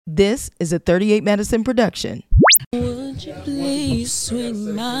This is a 38 Medicine production. Would you please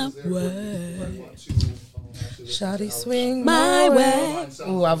swing my way? Shawty, swing my way.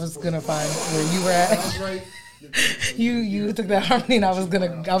 Ooh, I was gonna find where you were at. You took that harmony, and I was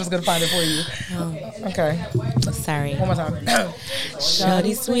gonna find it for you. Oh. Okay. Sorry. One more time.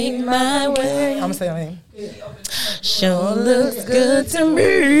 Shawty, swing my way. I'm gonna say your name. Sure looks good to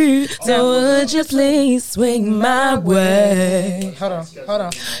me. So would you please swing my way? Hold on.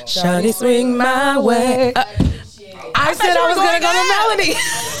 Shawty, swing my way. I said I was gonna go to Melody.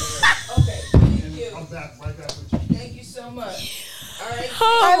 Okay. I'm back right back with you. Thank you so much. All right.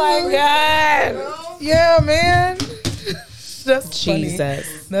 Oh my God. Yeah, man. That's Jesus.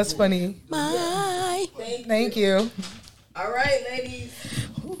 Funny. That's funny. My. Thank you. All right, ladies.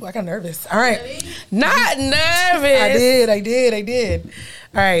 Ooh, I got nervous. All right. Ready? Not nervous. I did.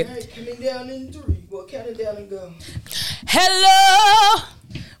 All right. All right, coming down in 3. Well, count it down and go. Hello.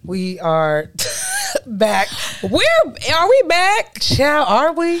 We are back. Are we back? Child,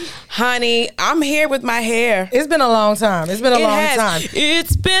 are we? Honey, I'm here with my hair. It's been a long time. It's been a long time.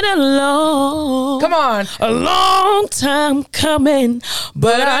 It's been a long time coming,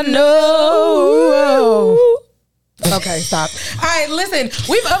 but I know. Okay, stop. All right, listen,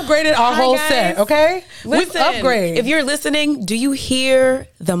 we've upgraded our whole set, okay? We've upgraded. If you're listening, do you hear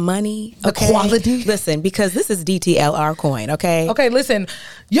the money? The quality? Listen, because this is DTLR coin, okay? Okay, listen,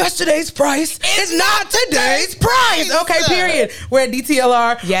 yesterday's price is not today's price. Okay, period. We're at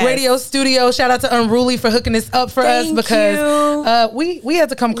DTLR Radio Studio. Shout out to Unruly for hooking this up for us because we had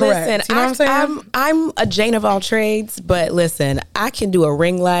to come correct. Listen, you know what I'm saying? I'm a Jane of all trades, but listen, I can do a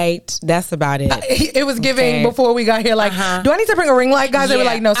ring light. That's about it. It was giving before we got here like, do I need to bring a ring light, guys? They were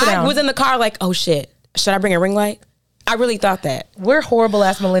like, no, sit down. I was in the car like, oh shit, should I bring a ring light? I really thought that. We're horrible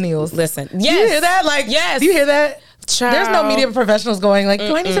ass millennials. Listen, yes. You hear that? Like, yes. Do you hear that? Child. There's no media professionals going like,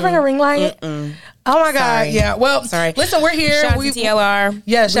 do I need to bring a ring light? Oh my God. Yeah. Well, listen, we're here. Shout out to DTLR.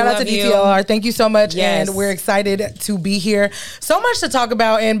 Yeah, shout out to DTLR. Thank you so much. Yes. And we're excited to be here. So much to talk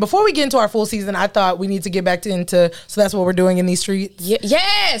about. And before we get into our full season, I thought we need to get back into, so that's what we're doing in these streets.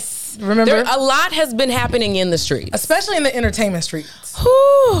 Yes. Remember? A lot has been happening in the streets. Especially in the entertainment streets.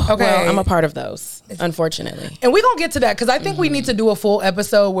 Okay. Well, I'm a part of those, unfortunately. And we're going to get to that because I think we need to do a full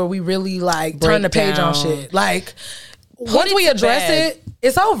episode where we really like turn the page on shit. Like, once we address it,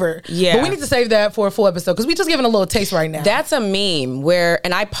 it's over. Yeah. But we need to save that for a full episode because we just giving a little taste right now. That's a meme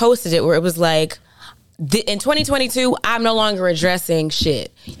and I posted it where it was like, in 2022, I'm no longer addressing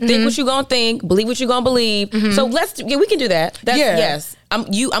shit. Think what you gonna think, believe what you gonna believe. So we can do that. Yes. I'm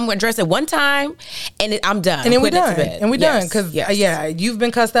gonna address it one time, and I'm done. And then we're done. And we're done because you've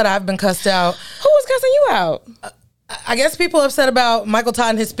been cussed out. I've been cussed out. Who was cussing you out? I guess people upset about Michael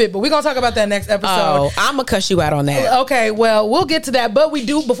Todd and his spit, but we're going to talk about that next episode. Oh, I'm going to cuss you out on that. Okay, well, we'll get to that. But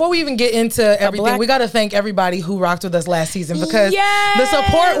before we even get into everything, we got to thank everybody who rocked with us last season because the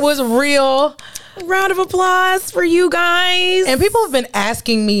support was real. Round of applause for you guys. And people have been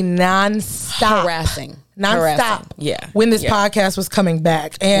asking me nonstop. Harassing. Yeah. When this podcast was coming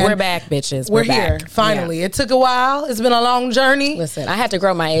back. And we're back, bitches. We're here, finally. Yeah. It took a while. It's been a long journey. Listen, I had to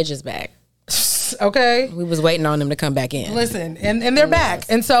grow my edges back. Okay. We was waiting on them to come back in. Listen, and they're back.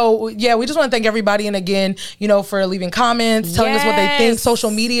 And so, yeah, we just want to thank everybody. And again, for leaving comments, telling us what they think,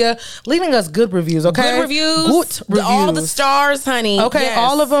 social media, leaving us good reviews, okay? Good reviews. All the stars, honey. Okay,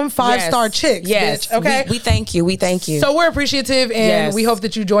 all of them 5-star chicks, bitch. Okay? We thank you. We thank you. So we're appreciative, and we hope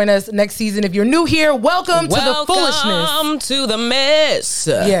that you join us next season. If you're new here, welcome to the foolishness. Welcome to the mess.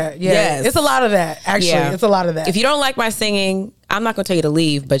 Yeah. Yes. It's a lot of that, actually. Yeah. It's a lot of that. If you don't like my singing, I'm not going to tell you to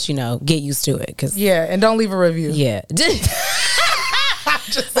leave, but, get used to it. And don't leave a review. Yeah. I'm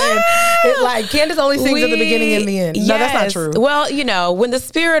just saying. Candiace only sings at the beginning and the end. No, that's not true. Well, when the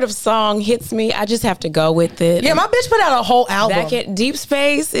spirit of song hits me, I just have to go with it. Yeah, my bitch put out a whole album. Deep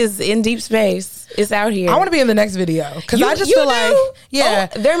Space is in Deep Space. It's out here. I want to be in the next video. Because I just feel like,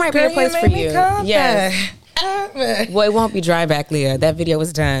 there might be a place for you. Yes. Well, it won't be dry back, Leah. That video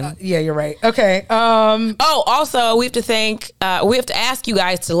was done. Yeah, you're right. Okay. Also, we have to ask you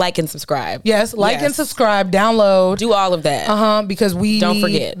guys to like and subscribe. Yes, and subscribe, download. Do all of that. Because we don't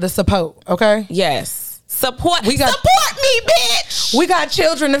forget the support, okay? Yes. Support me, bitch. We got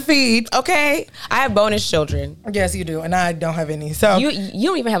children to feed. Okay. I have bonus children. Yes, you do. And I don't have any. So you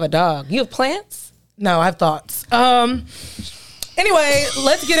don't even have a dog. You have plants? No, I have thoughts. Anyway,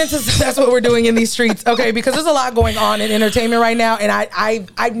 let's get into that's what we're doing in these streets, okay? Because there's a lot going on in entertainment right now, and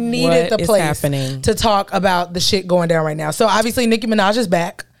I needed the place to talk about the shit going down right now. So obviously, Nicki Minaj is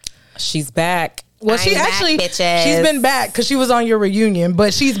back. She's back. Well, she's been back because she was on your reunion,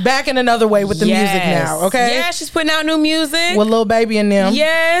 but she's back in another way with the music now. Okay, yeah, she's putting out new music with Lil Baby and them.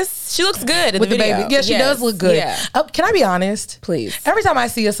 Yes, she looks good with the baby. Yeah, she does look good. Yeah. Can I be honest, please? Every time I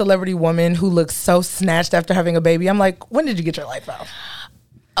see a celebrity woman who looks so snatched after having a baby, I'm like, when did you get your life out?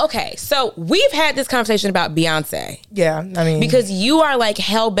 Okay, so we've had this conversation about Beyonce. Yeah, I mean, because you are like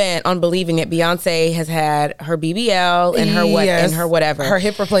hell bent on believing that Beyonce has had her BBL and her and her whatever, her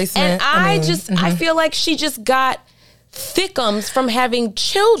hip replacement. And I feel like she just got thickums from having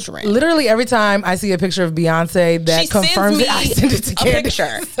children. Literally every time I see a picture of Beyonce that confirms it, I send it to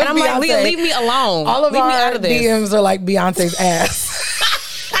Candiace. And I'm like, leave me alone. All of leave our me out of this. DMs are like Beyonce's ass.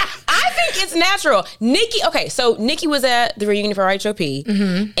 I think it's natural. Nicki was at the reunion for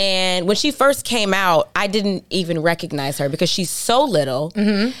RHOP, and when she first came out, I didn't even recognize her because she's so little,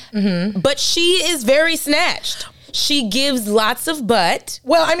 but she is very snatched. She gives lots of butt.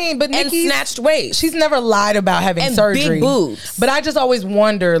 Well, I mean, but Nicki's snatched waist. She's never lied about having surgery. Big boobs. But I just always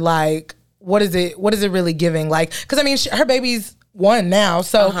wonder, like, what is it really giving? Like, because I mean, her baby's 1 now,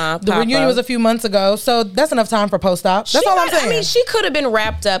 so the reunion was a few months ago, so that's enough time for post-op. That's all I'm saying. I mean, she could have been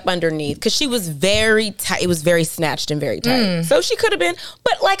wrapped up underneath because she was very tight. It was very snatched and very tight. So she could have been,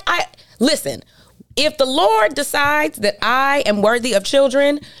 but like, listen, if the Lord decides that I am worthy of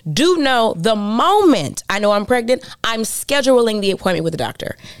children, do know the moment I know I'm pregnant, I'm scheduling the appointment with the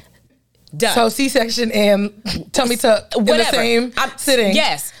doctor. Done. So C-section and tummy tuck in the same sitting.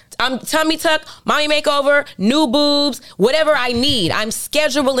 Yes. I'm tummy tuck, mommy makeover, new boobs, whatever I need. I'm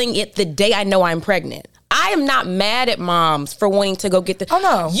scheduling it the day I know I'm pregnant. I am not mad at moms for wanting to go get the... Oh,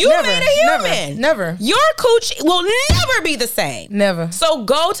 no. You made a human. Never. Your cooch will never be the same. Never. So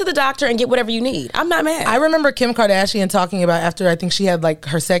go to the doctor and get whatever you need. I'm not mad. I remember Kim Kardashian talking about after I think she had like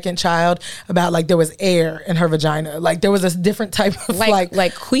her second child about like there was air in her vagina. Like there was a different type of like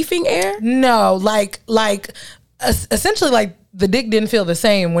queefing air? No, like essentially like the dick didn't feel the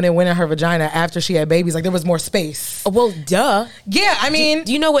same when it went in her vagina after she had babies. Like there was more space. Well, duh. Yeah, I mean,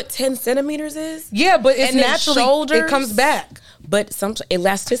 do you know what 10 centimeters is? Yeah, but it's naturally it comes back. But some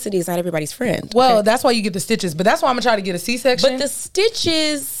elasticity is not everybody's friend. Well, that's why you get the stitches. But that's why I'm gonna try to get a C-section. But the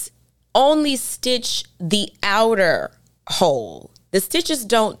stitches only stitch the outer hole. The stitches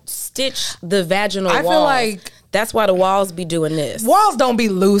don't stitch the vaginal walls. I feel like that's why the walls be doing this. Walls don't be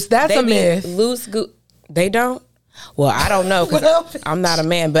loose. That's a myth. They don't. Well, I don't know because I'm not a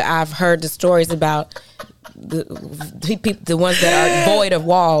man, but I've heard the stories about the ones that are void of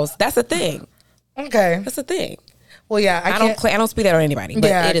walls. That's a thing. Okay, that's a thing. Well, yeah, I don't speak that on anybody, but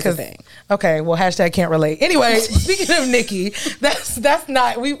it is a thing. Okay, well, hashtag can't relate. Anyway, speaking of Nicki, that's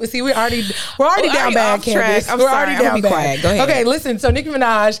not we're already down bad, Candiace. We're already down bad. Quiet. Go ahead. Okay, listen. So Nicki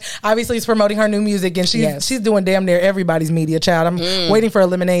Minaj obviously is promoting her new music, and she's doing damn near everybody's media. Child, I'm waiting for a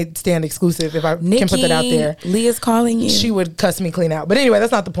Lemonade Stand exclusive if I can put that out there. Leah's calling you. She would cuss me clean out. But anyway,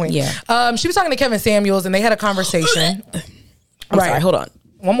 that's not the point. Yeah. She was talking to Kevin Samuels, and they had a conversation. I'm sorry. Hold on.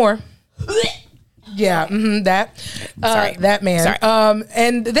 One more. Yeah, that man. Sorry.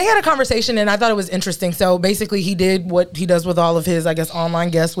 And they had a conversation, and I thought it was interesting. So basically, he did what he does with all of his, I guess, online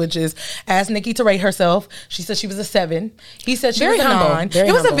guests, which is ask Nicki to rate herself. She said she was a 7. He said she was a 9.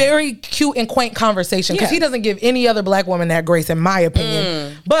 It was a very cute and quaint conversation because he doesn't give any other black woman that grace, in my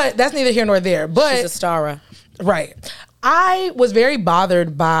opinion. But that's neither here nor there. But she's a star, right? I was very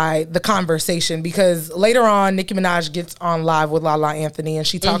bothered by the conversation because later on, Nicki Minaj gets on live with Lala Anthony, and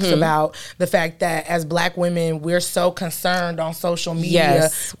she talks about the fact that as black women, we're so concerned on social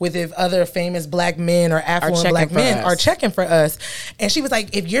media with if other famous black men or affluent black men are checking for us. And she was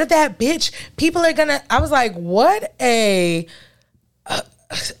like, if you're that bitch, people are gonna... I was like, what a...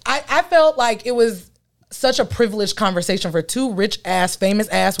 I felt like it was such a privileged conversation for 2 rich ass, famous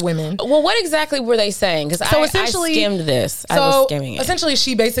ass women. Well, what exactly were they saying? Because I skimmed this. I was skimming it. Essentially,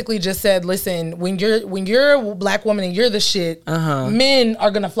 she basically just said, "Listen, when you're a black woman and you're the shit, men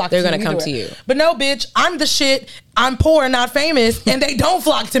are gonna flock. They're gonna come to you. But no, bitch, I'm the shit. I'm poor and not famous, and they don't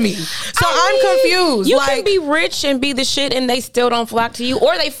flock to me. So I'm confused. You can be rich and be the shit, and they still don't flock to you,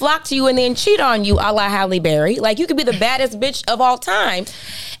 or they flock to you and then cheat on you, a la Halle Berry. Like you could be the baddest bitch of all time,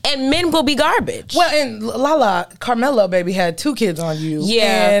 and men will be garbage. Well, and Lala, Carmelo, baby, had 2 kids on you.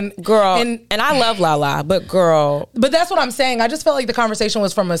 Yeah, and girl, and I love Lala, but girl, but that's what I'm saying. I just felt like the conversation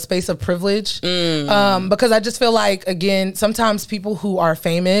was from a space of privilege, because I just feel like again, sometimes people who are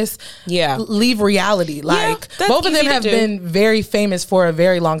famous, leave reality. Like both of them have been very famous for a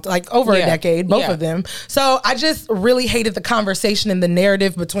very long time, like over a decade, both of them. So I just really hated the conversation and the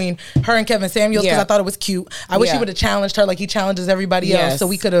narrative between her and Kevin Samuels because I thought it was cute. I wish he would have challenged her like he challenges everybody else, so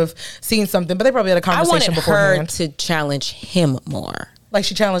we could have seen something. But they probably had a conversation beforehand. I wanted her to challenge him more. Like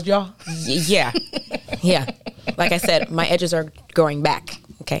she challenged y'all? Yeah. Yeah. Like I said, my edges are growing back.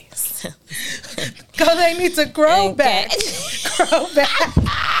 Okay. Because they need to grow back. Grow back.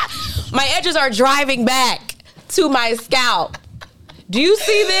 My edges are driving back to my scalp. Do you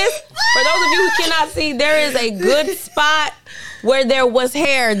see this? For those of you who cannot see, there is a good spot where there was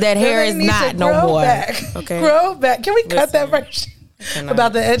hair. That hair is not no more. Back. Okay. Grow back. Can we cut that version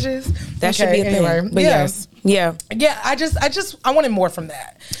about the edges? That should be a thing. But yes. Yeah. Yeah, I wanted more from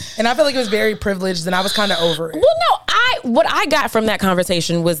that. And I feel like it was very privileged and I was kind of over it. Well, no, what I got from that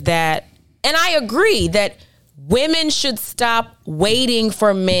conversation was that, and I agree that women should stop waiting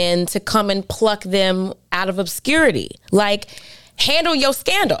for men to come and pluck them out of obscurity. Like, handle your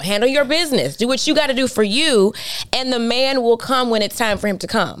scandal, handle your business, do what you got to do for you, and the man will come when it's time for him to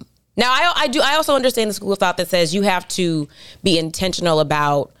come. Now, I also understand the school of thought that says you have to be intentional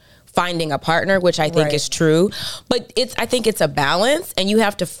about finding a partner, which I think is true. But I think it's a balance, and you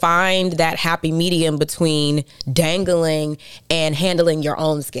have to find that happy medium between dangling and handling your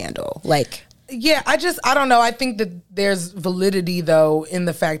own scandal. Like, yeah, I don't know. I think that there's validity, though, in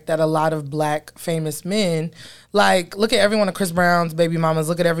the fact that a lot of black famous men, like, look at every one of Chris Brown's baby mamas,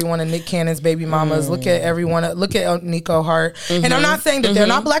 look at every one of Nick Cannon's baby mamas, look at Nico Hart. And I'm not saying that they're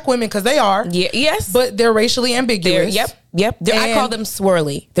not black women, because they are. Yeah, yes. But they're racially ambiguous. Yep. I call them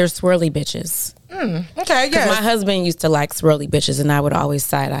swirly. They're swirly bitches. Okay, yeah. My husband used to like swirly bitches, and I would always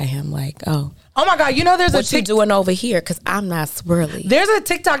side-eye him like, oh my God, you know there's what you doing over here? Because I'm not swirly. There's a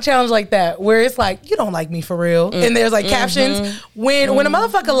TikTok challenge like that where it's like, you don't like me for real. And there's like captions. When a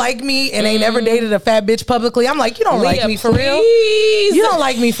motherfucker like me and ain't ever dated a fat bitch publicly, I'm like, you don't Leah, like me for please. real. You don't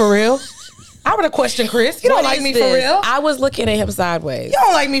like me for real. I would have questioned Chris. You don't like me for real. I was looking at him sideways. You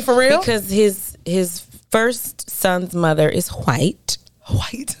don't like me for real. Because his first son's mother is white.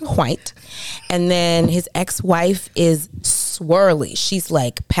 And then his ex-wife is swirly. She's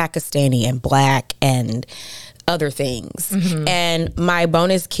like Pakistani and black and other things. And my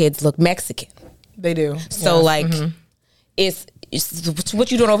bonus kids look Mexican. They do. So it's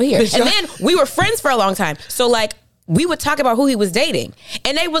what you doing over here? And then we were friends for a long time. So like we would talk about who he was dating,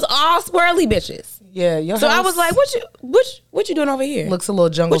 and they was all swirly bitches. Yeah. So I was like, what you doing over here? Looks a little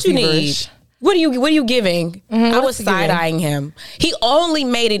jungle feverish. What are you giving? I was side-eyeing him. He only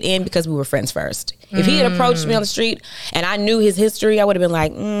made it in because we were friends first. If he had approached me on the street and I knew his history, I would have been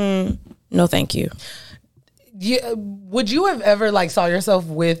like, no, thank you. Would you have ever like saw yourself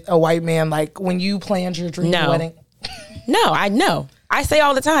with a white man, like when you planned your dream wedding? No, I know. I say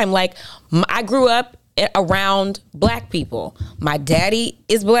all the time, like I grew up around black people. My daddy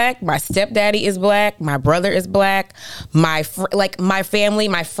is black. My stepdaddy is black. My brother is black. My family,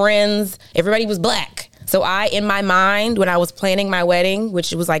 my friends, everybody was black. So in my mind, when I was planning my wedding,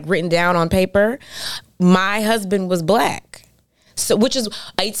 which was like written down on paper, my husband was black. So, which is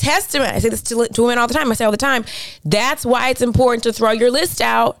a testament. I say this to women all the time. I say all the time, that's why it's important to throw your list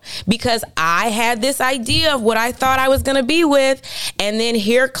out, because I had this idea of what I thought I was going to be with. And then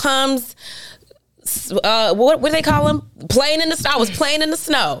here comes what do they call them? Playing in the snow. I was playing in the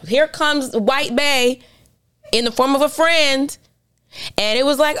snow. Here comes White Bay in the form of a friend, and it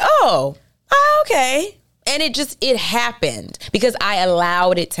was like, oh, okay. And it happened because I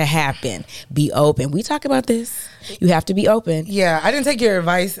allowed it to happen. Be open. We talk about this. You have to be open. Yeah, I didn't take your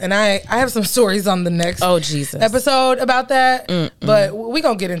advice, and I have some stories on the next episode about that, but we're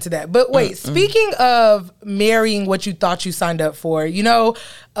going to get into that. But wait, speaking of marrying what you thought you signed up for, you know,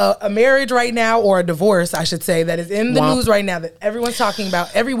 a marriage right now, or a divorce, I should say, that is in the news right now that everyone's talking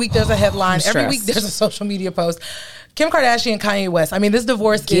about. Every week there's a headline. Every week there's a social media post. Kim Kardashian, Kanye West. I mean, this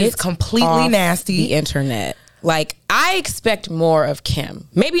divorce is completely nasty. The internet. Like, I expect more of Kim.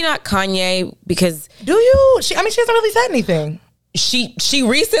 Maybe not Kanye, because... Do you? She hasn't really said anything. She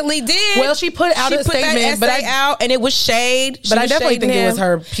recently did. Well, she put out a statement, but out, and it was shade. But I definitely think it was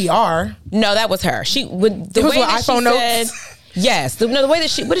her PR. No, that was her. It was iPhone notes. Yes. The way that what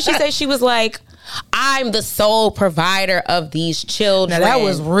did she say? She was like, I'm the sole provider of these children. Now that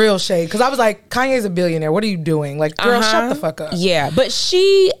was real shade, because I was like, Kanye's a billionaire. What are you doing? Like, girl, shut the fuck up. Yeah, but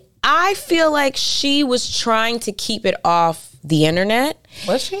I feel like she was trying to keep it off the internet.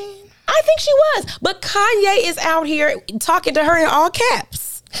 Was she? I think she was. But Kanye is out here talking to her in all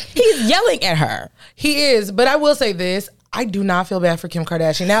caps. He's yelling at her. He is. But I will say this. I do not feel bad for Kim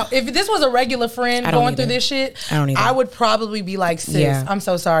Kardashian. Now, if this was a regular friend going through this shit, I would probably be like, sis, I'm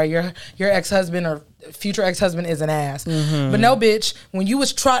so sorry. Your ex-husband or future ex-husband is an ass. But no, bitch, when you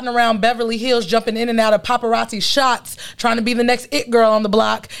was trotting around Beverly Hills, jumping in and out of paparazzi shots, trying to be the next it girl on the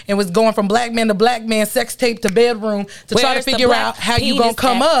block, and was going from black man to black man, sex tape to bedroom to try to figure out how you gonna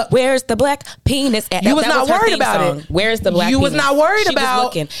come up. Where's the black penis at? You was not worried about it. Where's the black penis? You was not worried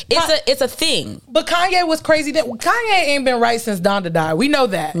about it. It's a thing. But Kanye was crazy. Kanye ain't been right since Donda died. We know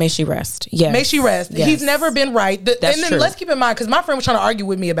that. May she rest. Yes. May she rest. Yes. He's never been right. That's and then true. let's keep in mind, because my friend was trying to argue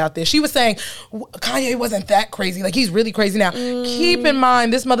with me about this. She was saying Kanye wasn't that crazy. Like, he's really crazy now. Keep in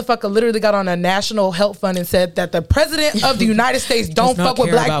mind, this motherfucker literally got on a national health fund and said that the president of the United States don't fuck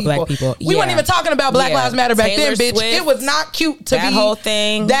with black people. We weren't even talking about Black Lives Matter back then, bitch. Swift, it was not cute to that be whole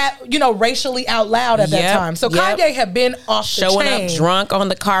thing. That, racially out loud at that time. So Kanye had been off the showing chain. up drunk on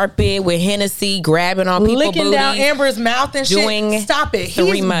the carpet with Hennessy, grabbing on people's licking booties, down Amber's mouth and shit. Stop it.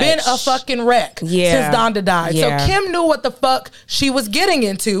 He's been a fucking wreck since Donda died. So Kim knew what the fuck she was getting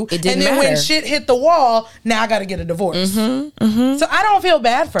into. It didn't and then matter. When shit hit the wall, now I got to get a divorce. So I don't feel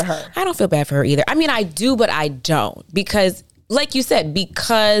bad for her. I don't feel bad for her either. I mean, I do, but I don't, because like you said,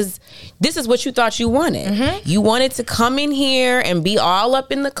 because this is what you thought you wanted. You wanted to come in here and be all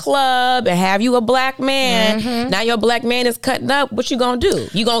up in the club and have you a black man. Now your black man is cutting up. What you gonna do?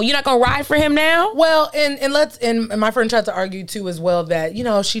 You're not gonna ride for him now? Well, and my friend tried to argue too as well that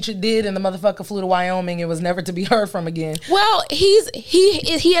she did, and the motherfucker flew to Wyoming. It was never to be heard from again. Well, he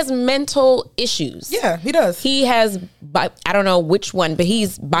has mental issues. Yeah, he does. He has I don't know which one, but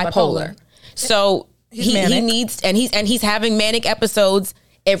he's bipolar. So. He needs, and he's having manic episodes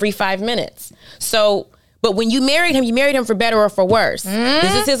every 5 minutes. So, but when you married him for better or for worse.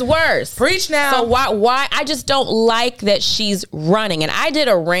 This is his worst. Preach now. So why? I just don't like that she's running. And I did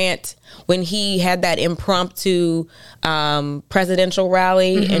a rant when he had that impromptu presidential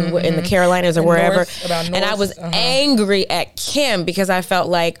rally in the Carolinas or wherever. And I was angry at Kim because I felt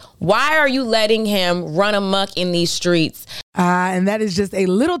like, why are you letting him run amok in these streets? And that is just a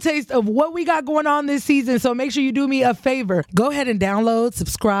little taste of what we got going on this season. So make sure you do me a favor. Go ahead and download,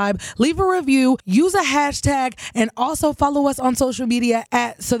 subscribe, leave a review, use a hashtag, and also follow us on social media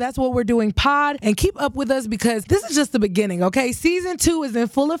at So That's What We're Doing Pod, and keep up with us because this is just the beginning, okay? Season 2 is in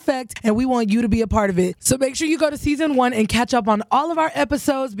full effect and we want you to be a part of it. So make sure you go to season 1 and catch up on all of our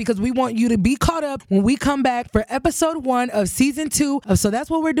episodes because we want you to be caught up when we come back for episode 1 of season 2 of So That's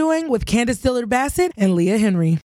What We're Doing with Candiace Dillard Bassett and Leah Henry.